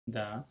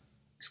the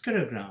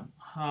scattergram,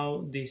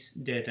 how this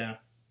data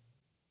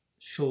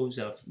shows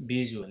up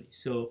visually.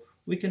 So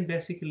we can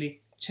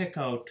basically check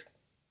out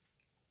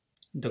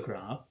the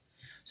graph.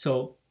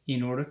 So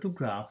in order to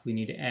graph, we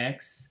need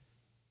x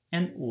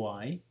and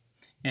y,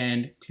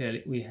 and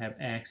clearly we have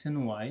x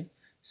and y.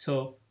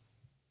 So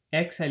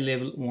x I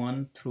label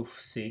 1 through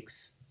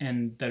 6,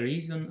 and the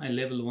reason I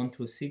label 1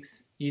 through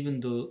 6,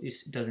 even though it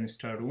doesn't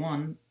start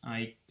 1,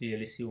 I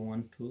clearly see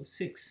 1 to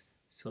 6,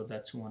 so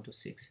that's 1 to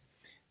 6.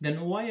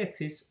 Then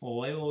y-axis,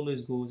 y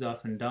always goes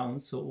up and down,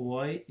 so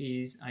y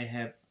is, I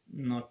have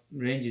not,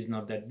 range is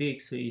not that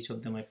big, so each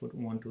of them I put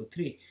 1, 2,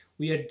 3.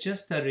 We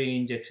adjust the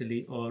range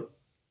actually, or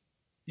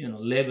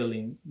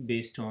labeling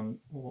based on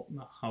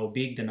how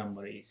big the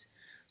number is.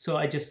 So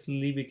I just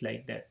leave it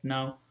like that.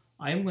 Now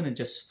I'm going to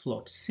just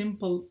plot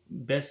simple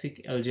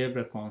basic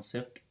algebra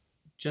concept,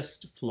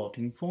 just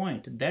floating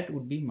point. That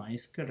would be my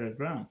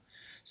scattergram.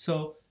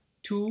 So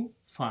 2,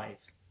 5.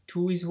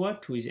 2 is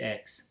what? 2 is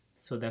x.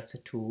 So that's a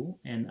 2,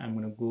 and I'm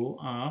going to go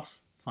off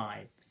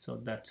 5. So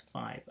that's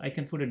 5. I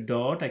can put a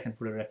dot, I can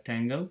put a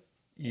rectangle,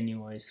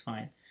 anyway is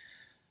fine.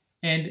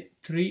 And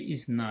 3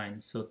 is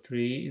 9. So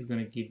 3 is going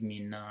to give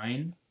me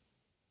 9.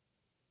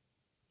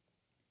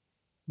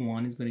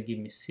 1 is going to give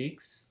me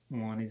 6.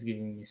 1 is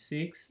giving me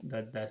 6.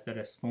 That's the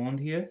response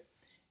here.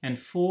 And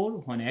 4,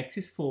 when x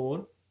is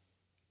 4,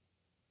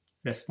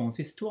 response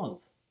is 12.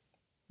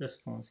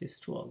 Response is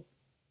 12.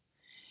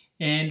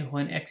 And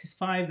when x is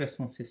 5,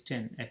 response is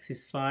 10. X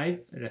is 5,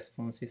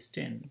 response is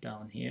 10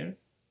 down here.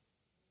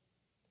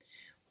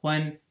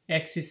 When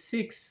x is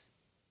 6,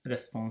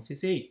 response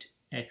is 8.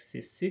 X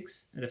is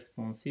 6,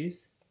 response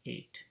is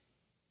 8.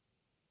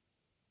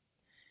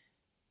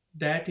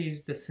 That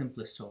is the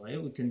simplest way.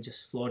 We can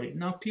just plot it.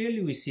 Now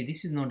clearly we see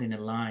this is not in a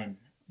line.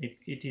 If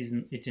it is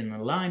in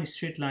a line,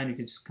 straight line, you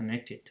can just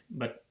connect it.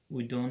 But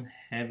we don't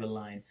have a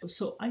line.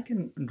 So I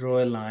can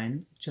draw a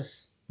line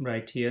just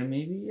right here.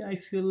 Maybe I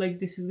feel like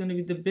this is going to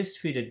be the best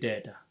fitted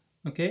data.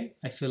 Okay,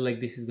 I feel like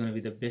this is going to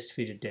be the best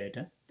fitted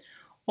data.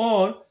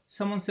 Or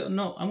someone say, oh,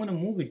 no, I'm going to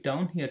move it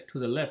down here to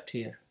the left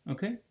here.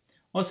 Okay.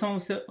 Or someone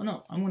say, oh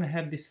no, I'm going to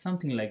have this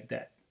something like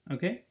that.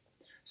 Okay.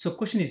 So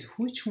question is,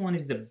 which one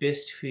is the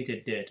best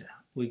fitted data?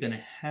 We're going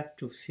to have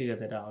to figure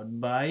that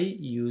out by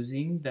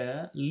using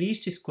the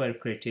least square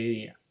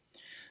criteria.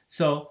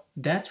 So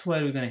that's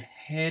why we're going to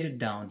head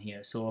down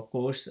here. So of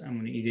course,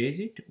 I'm going to erase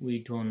it. We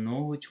don't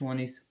know which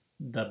one is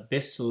the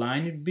best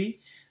line would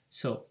be.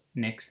 So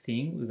next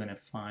thing, we're going to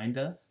find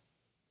the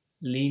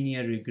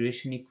linear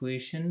regression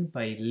equation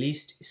by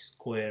least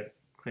square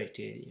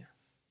criteria.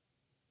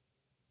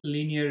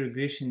 Linear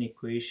regression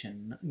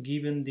equation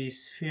given the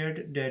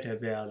sphered data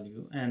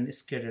value and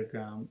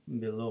scattergram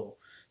below.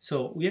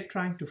 So we are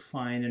trying to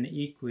find an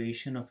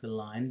equation of a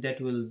line that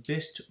will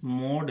best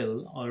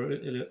model or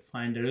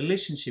find the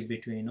relationship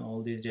between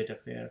all these data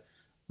pair.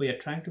 We are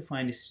trying to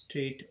find a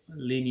straight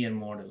linear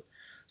model.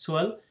 So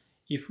well,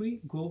 if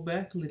we go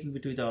back a little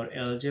bit with our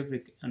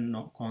algebraic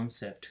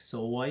concept,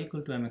 so y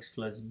equal to mx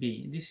plus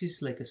b, this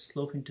is like a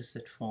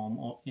slope-intercept form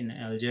in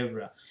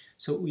algebra.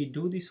 So we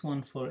do this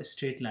one for a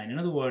straight line. In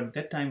other words,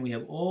 that time we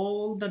have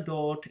all the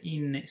dot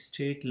in a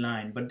straight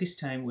line, but this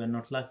time we are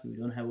not lucky. We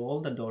don't have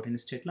all the dot in a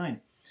straight line.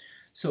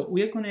 So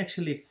we are going to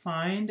actually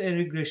find a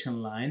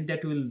regression line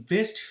that will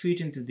best fit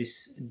into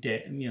this,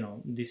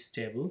 this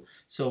table.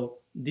 So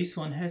this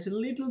one has a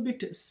little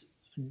bit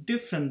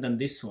different than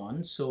this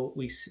one. So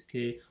we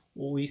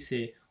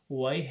say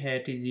y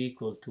hat is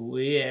equal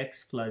to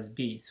ax plus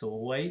b. So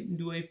why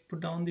do I put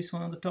down this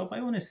one on the top?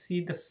 I want to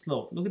see the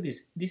slope. Look at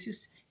this. This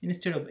is,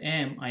 instead of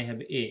m, I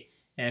have a.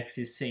 X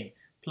is same.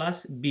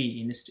 Plus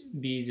b.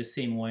 B is the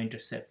same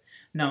y-intercept.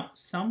 Now,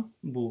 some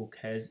book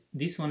has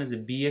this one as a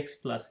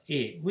bx plus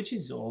a, which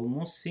is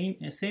almost same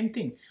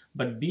thing.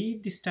 But b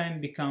this time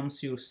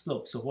becomes your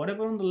slope. So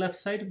whatever on the left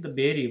side of the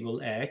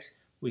variable x,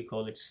 we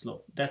call it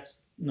slope.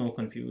 That's no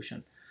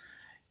confusion.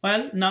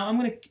 Well, now I'm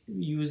going to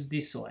use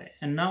this way,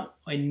 and now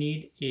I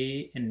need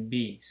a and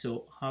b.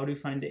 So how do you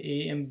find the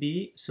a and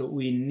b? So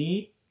we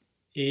need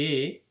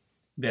a,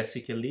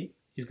 basically,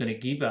 is going to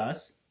give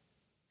us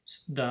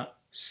the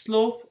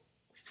slope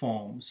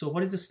form. So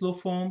what is the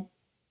slope form?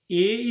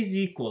 A is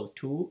equal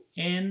to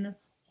n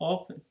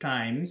of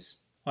times,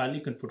 well, you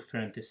can put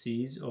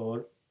parentheses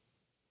or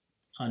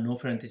no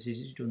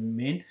parentheses, it wouldn't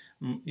mean,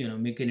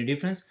 make any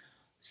difference.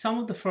 Sum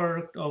of the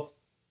product of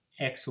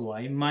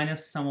xy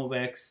minus sum of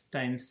x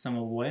times sum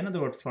of y. In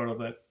other words,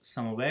 product of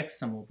sum of x,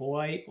 sum of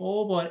y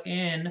over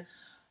n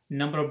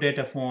number of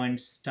data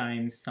points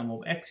times sum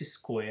of x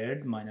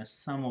squared minus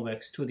sum of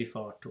x to the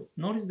power 2.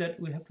 Notice that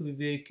we have to be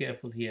very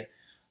careful here.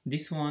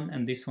 This one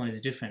and this one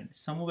is different.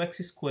 Sum of x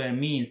squared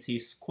means you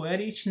square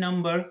each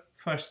number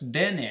first,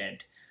 then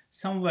add.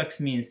 Sum of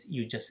x means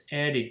you just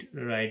add it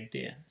right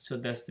there. So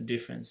that's the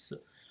difference. So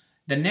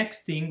the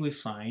next thing we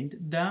find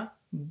the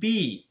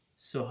b.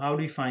 So how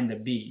do we find the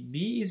b?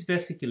 B is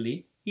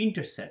basically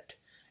intercept.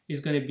 Is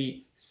going to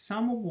be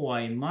sum of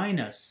y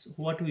minus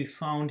what we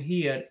found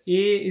here.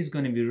 A is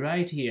going to be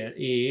right here.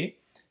 A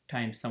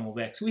times sum of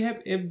x. We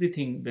have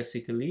everything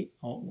basically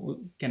we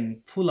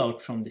can pull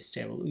out from this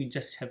table. We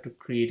just have to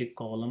create a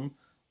column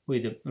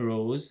with the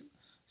rows.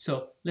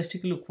 So let's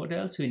take a look what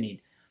else we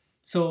need.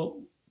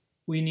 So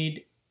we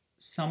need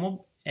sum of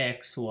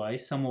x, y,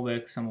 sum of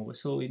x, sum of y.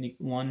 So we need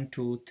 1,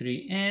 2,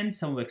 3, and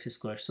sum of x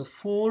squared. So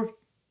 4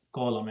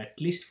 column,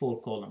 at least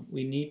 4 column.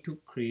 We need to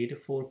create a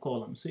 4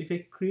 column. So if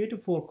I create a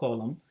 4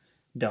 column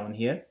down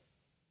here,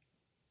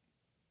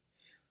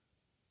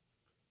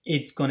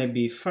 it's going to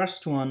be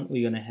first one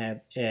we're going to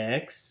have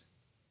x,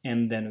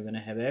 and then we're going to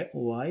have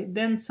y,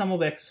 then sum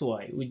of x,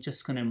 y. We're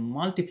just going to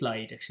multiply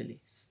it actually,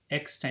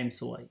 x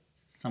times y,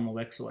 sum of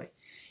x, y.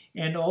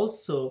 And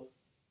also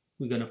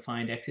we're going to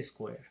find x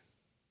squared.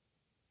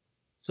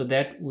 So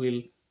that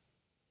will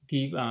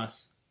give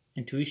us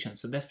intuition.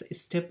 So that's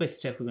step by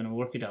step we're going to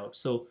work it out.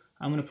 So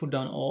I'm going to put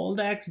down all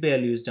the x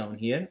values down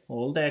here,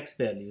 all the x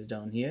values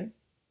down here,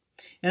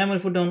 and I'm going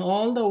to put down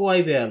all the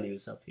y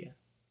values up here.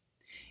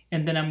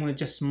 And then I'm going to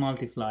just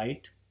multiply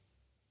it.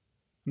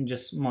 I'm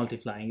just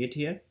multiplying it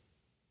here.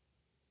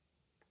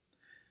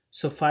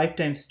 So 5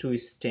 times 2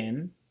 is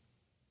 10.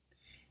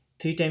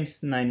 3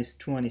 times 9 is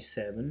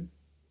 27.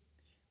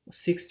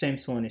 6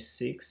 times 1 is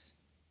 6.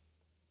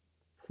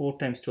 4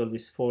 times 12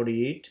 is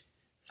 48.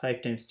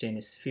 5 times 10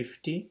 is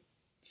 50.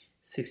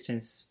 6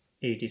 times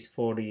 8 is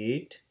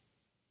 48.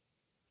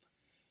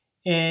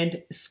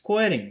 And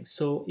squaring.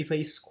 So if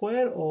I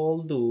square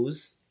all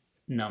those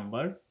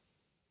numbers,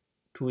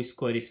 2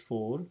 squared is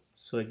 4.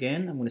 So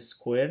again, I'm going to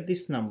square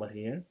this number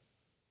here.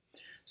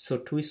 So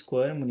 2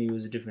 squared, I'm going to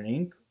use a different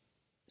ink.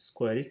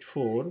 Square it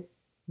 4.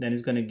 Then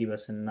it's going to give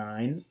us a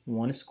 9.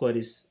 1 squared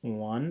is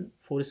 1.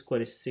 4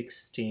 squared is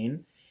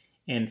 16.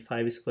 And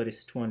 5 squared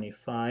is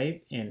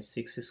 25. And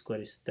 6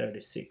 squared is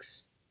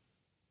 36.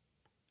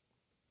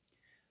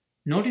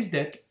 Notice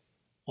that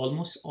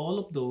almost all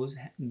of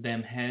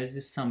them has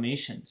a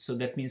summation. So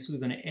that means we're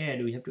going to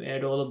add. We have to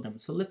add all of them.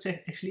 So let's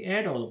actually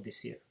add all of this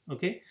here.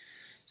 Okay.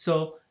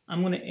 So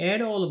I'm going to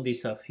add all of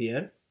this up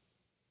here.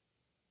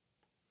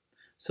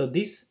 So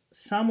this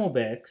sum of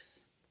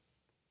x,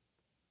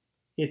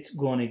 it's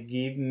going to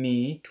give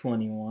me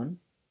 21.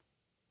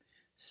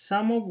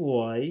 Sum of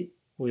y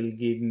will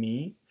give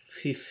me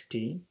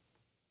 50.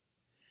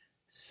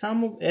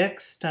 Sum of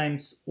x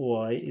times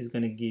y is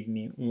going to give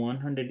me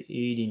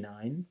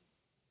 189.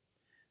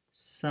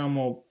 Sum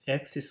of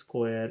x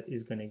squared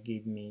is going to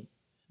give me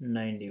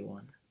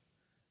 91.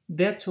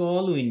 That's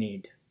all we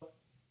need.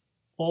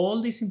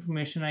 All this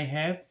information I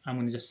have, I'm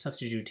going to just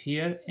substitute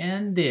here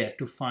and there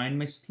to find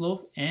my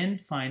slope and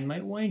find my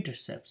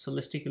y-intercept. So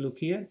let's take a look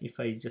here. If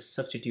I just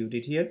substitute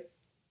it here,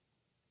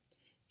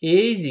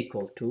 a is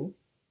equal to,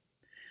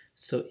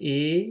 so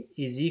a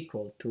is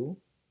equal to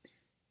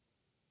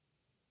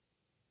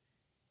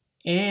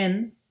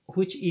n,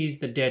 which is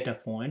the data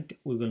point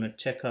we're going to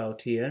check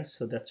out here.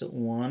 So that's a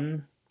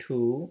 1,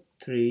 2,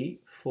 3,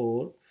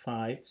 4,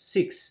 5,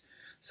 6.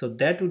 So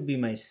that would be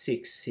my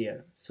 6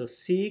 here. So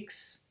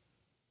 6,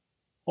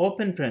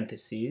 open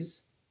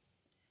parentheses,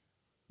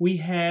 we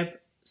have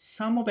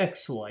sum of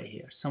xy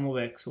here, sum of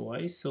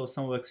xy, so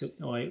sum of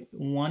xy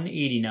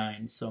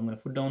 189, so I'm going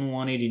to put down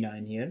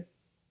 189 here,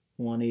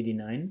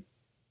 189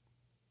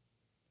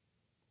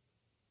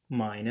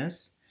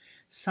 minus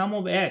sum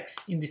of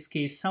x, in this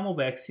case sum of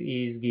x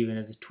is given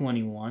as a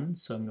 21,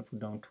 so I'm going to put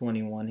down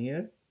 21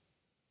 here,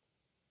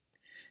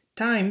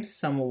 times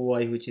sum of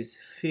y, which is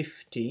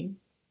 50,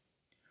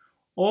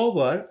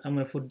 over, I'm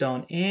going to put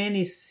down n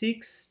is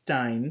 6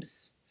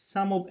 times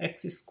sum of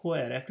x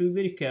squared. I have to be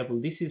very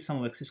careful. This is sum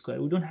of x squared.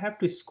 We don't have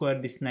to square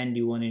this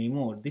 91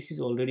 anymore. This is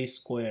already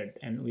squared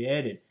and we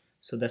added.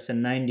 So that's a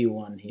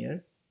 91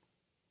 here.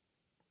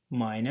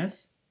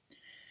 Minus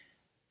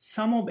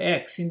sum of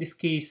x, in this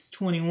case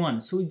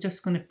 21. So we're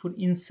just going to put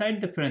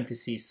inside the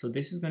parentheses. So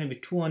this is going to be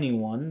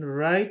 21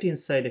 right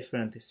inside the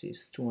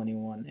parentheses,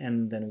 21.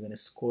 And then we're going to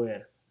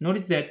square.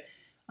 Notice that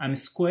I'm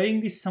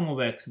squaring this sum of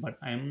x, but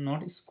I am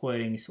not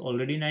squaring. It's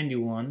already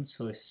 91,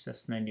 so it's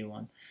just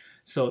 91.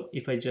 So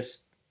if I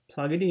just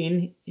plug it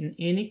in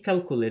any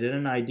calculator,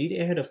 and I did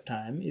ahead of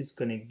time, it's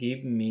going to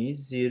give me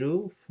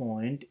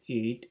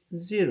 0.80.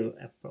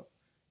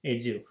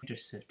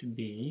 Intercept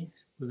b,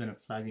 we're going to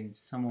plug in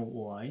sum of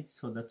y,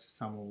 so that's the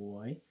sum of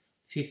y.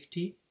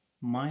 50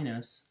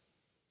 minus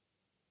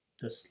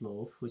the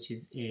slope, which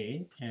is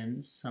a,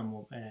 and sum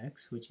of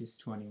x, which is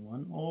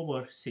 21,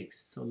 over 6.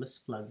 So let's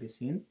plug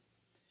this in.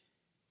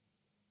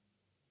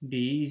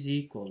 B is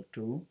equal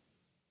to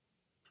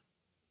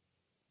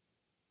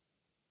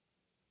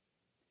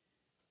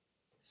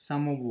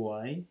sum of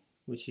y,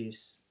 which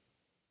is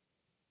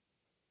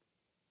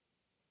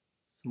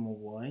sum of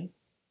y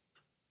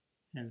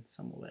and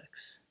sum of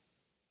x.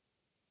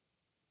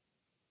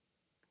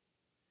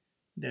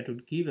 That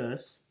would give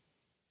us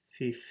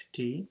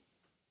 50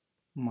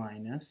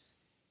 minus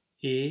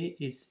a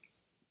is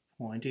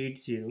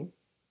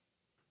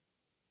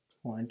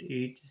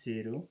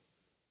 0.80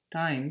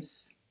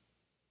 times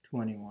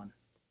 21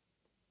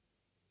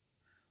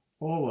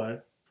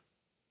 over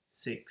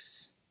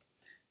 6.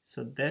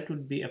 So that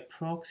would be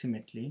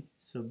approximately,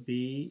 so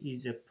B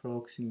is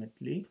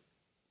approximately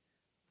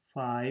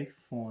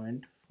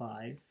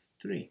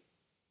 5.53.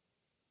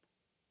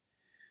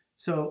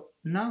 So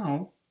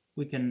now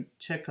we can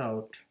check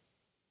out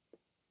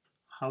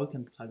how we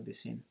can plug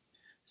this in.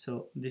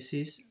 So this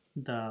is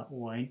the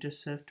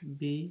y-intercept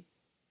B,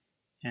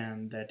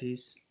 and that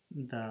is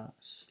the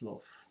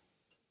slope.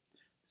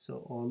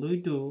 So all we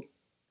do,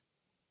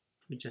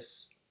 we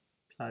just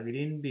plug it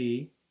in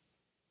B,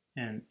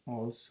 and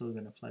also we're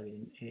gonna plug it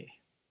in A.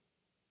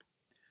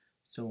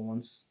 So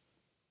once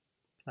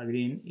plug it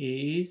in,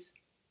 A is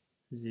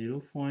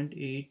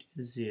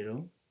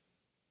 0.80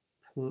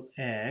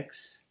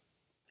 x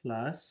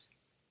plus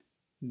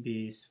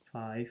B is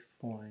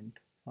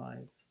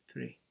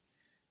 5.53.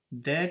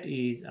 That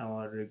is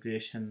our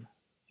regression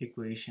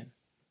equation.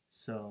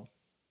 So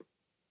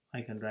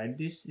I can write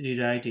this,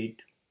 rewrite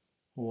it,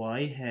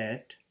 y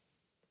hat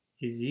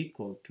is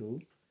equal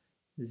to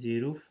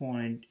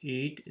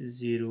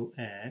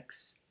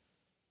 0.80x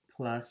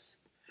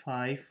plus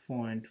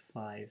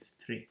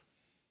 5.53.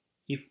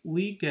 If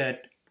we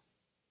get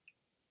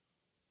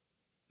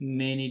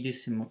many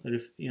decimal,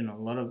 a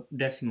lot of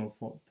decimal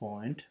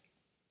point,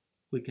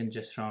 we can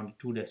just round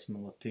 2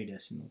 decimal or 3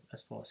 decimal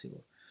as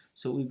possible.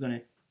 So we're going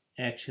to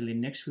actually,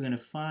 next we're going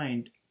to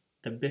find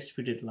the best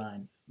fitted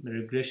line, the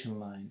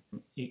regression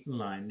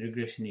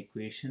regression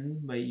equation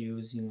by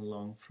using a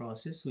long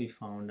process. We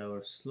found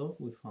our slope,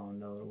 we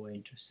found our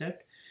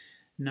y-intercept.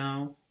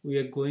 Now we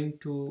are going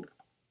to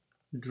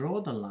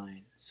draw the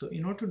line. So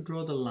in order to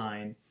draw the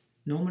line,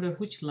 no matter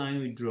which line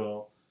we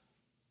draw,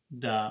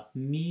 the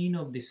mean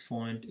of this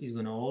point is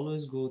going to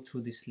always go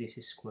through this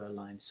least square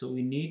line. So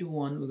we need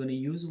one, we're going to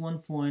use one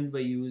point by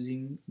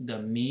using the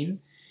mean,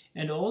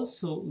 and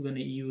also we're going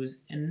to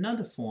use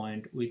another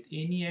point with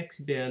any x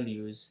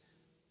values,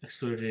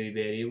 exploratory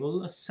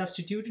variable,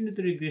 substitute into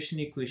the regression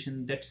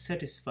equation that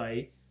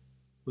satisfy,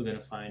 we're going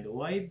to find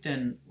y,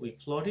 then we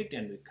plot it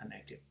and we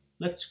connect it.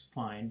 Let's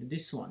find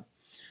this one.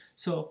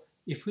 So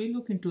if we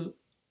look into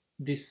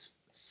this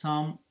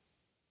sum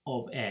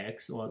of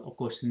x, or of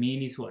course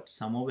mean is what?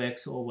 Sum of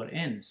x over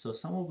n. So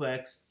sum of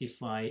x,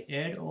 if I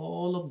add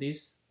all of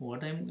this,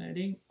 what I'm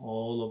adding?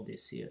 All of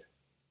this here.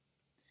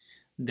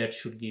 That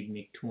should give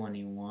me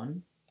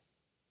 21.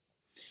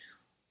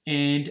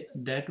 And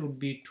that would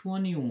be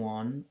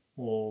 21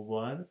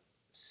 over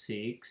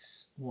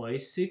 6, why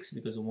 6?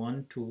 Because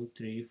 1, 2,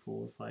 3,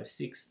 4, 5,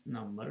 6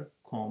 number,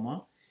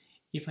 comma.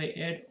 If I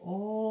add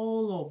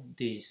all of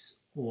this,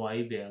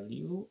 y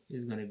value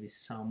is going to be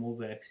sum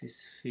of x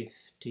is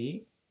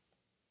 50.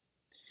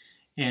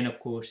 And of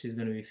course it's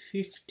going to be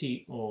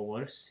 50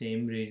 over,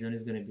 same reason,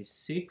 is going to be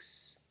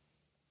 6.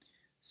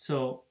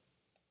 So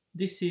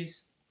this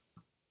is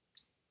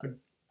a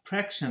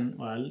fraction.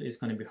 Well, it's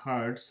going to be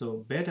hard,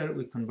 so better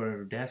we convert it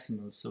to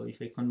decimal. So if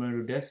I convert it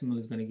to decimal,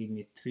 it's going to give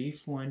me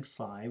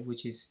 3.5,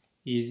 which is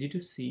easy to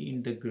see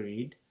in the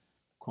grid,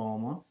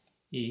 comma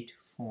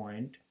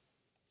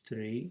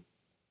 8.33.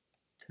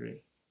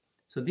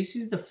 So this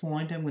is the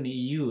font I'm going to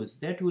use.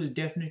 That will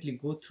definitely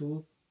go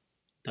through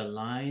the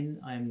line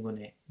I'm going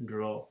to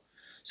draw.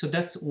 So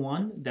that's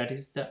one, that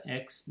is the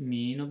x,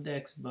 mean of the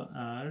x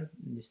bar,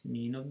 this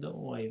mean of the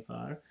y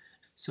bar.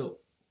 So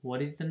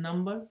what is the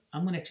number?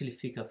 I'm going to actually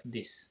pick up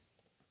this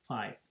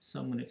 5. So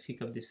I'm going to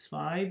pick up this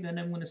 5 and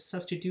I'm going to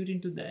substitute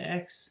into the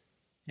x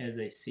as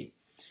I see.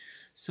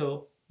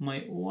 So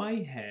my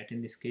y hat,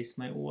 in this case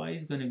my y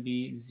is going to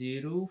be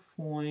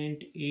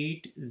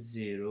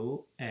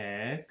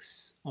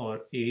 0.80x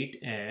or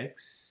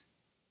 8x.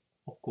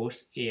 Of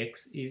course,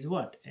 x is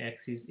what?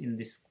 X is, in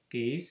this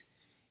case,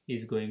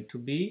 is going to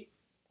be,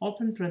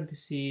 open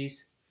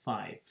parentheses,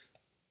 5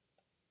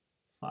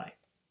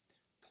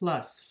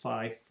 plus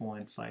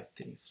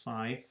 5.53,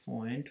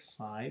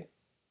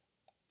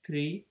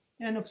 5.53,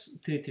 and of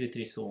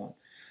 333, so on.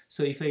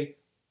 So if I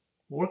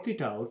work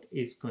it out,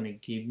 it's going to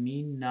give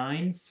me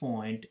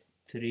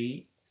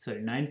 9.53.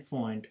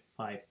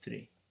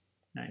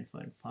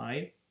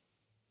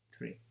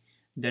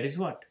 That is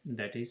what?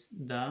 That is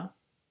the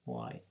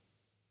y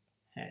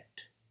hat.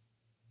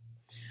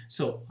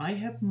 So I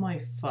have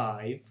my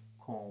 5,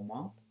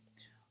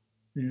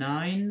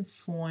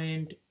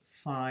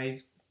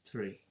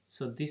 9.53.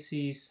 So this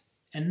is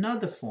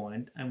another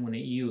point I'm going to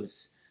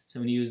use. So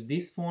I'm going to use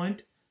this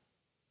point,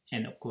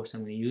 and of course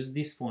I'm going to use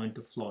this point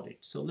to plot it.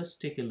 So let's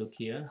take a look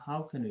here.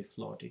 How can we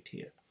plot it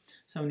here?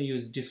 So I'm going to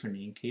use different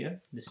ink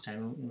here, this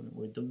time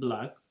with the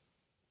black.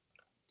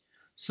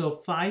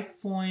 So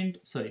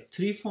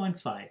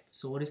 3.5.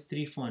 So what is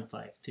 3.5?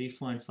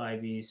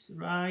 3.5 is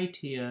right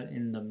here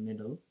in the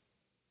middle.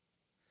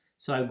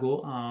 So I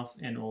go off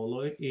and all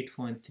of it,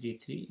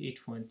 8.33.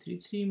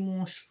 8.33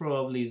 most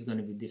probably is going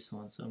to be this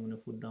one. So I'm going to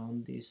put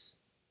down this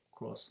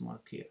cross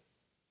mark here.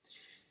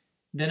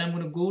 Then I'm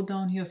going to go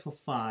down here for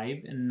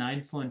 5 and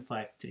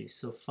 9.53.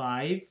 So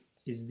 5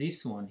 is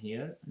this one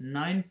here,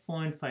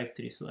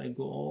 9.53. So I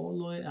go all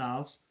the way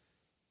off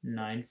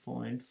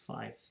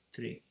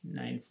 9.53.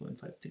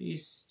 9.53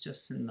 is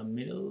just in the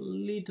middle,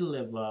 little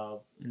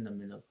above in the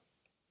middle.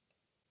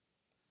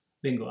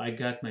 Bingo, I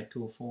got my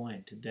 2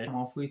 point. That I'm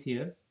off with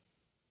here.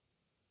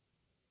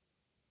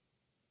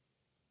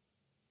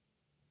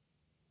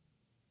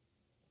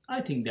 I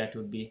think that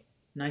would be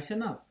nice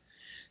enough.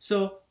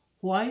 So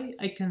why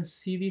I can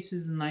see this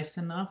is nice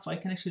enough, I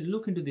can actually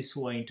look into this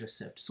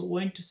y-intercept. So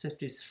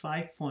y-intercept is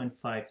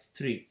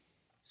 5.53.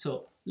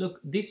 So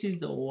look, this is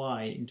the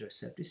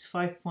y-intercept. It's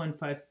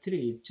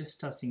 5.53, it's just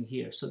touching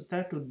here. So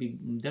that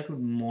would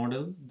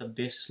model the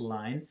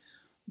baseline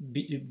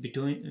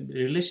between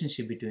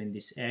relationship between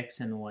these x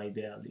and y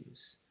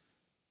values.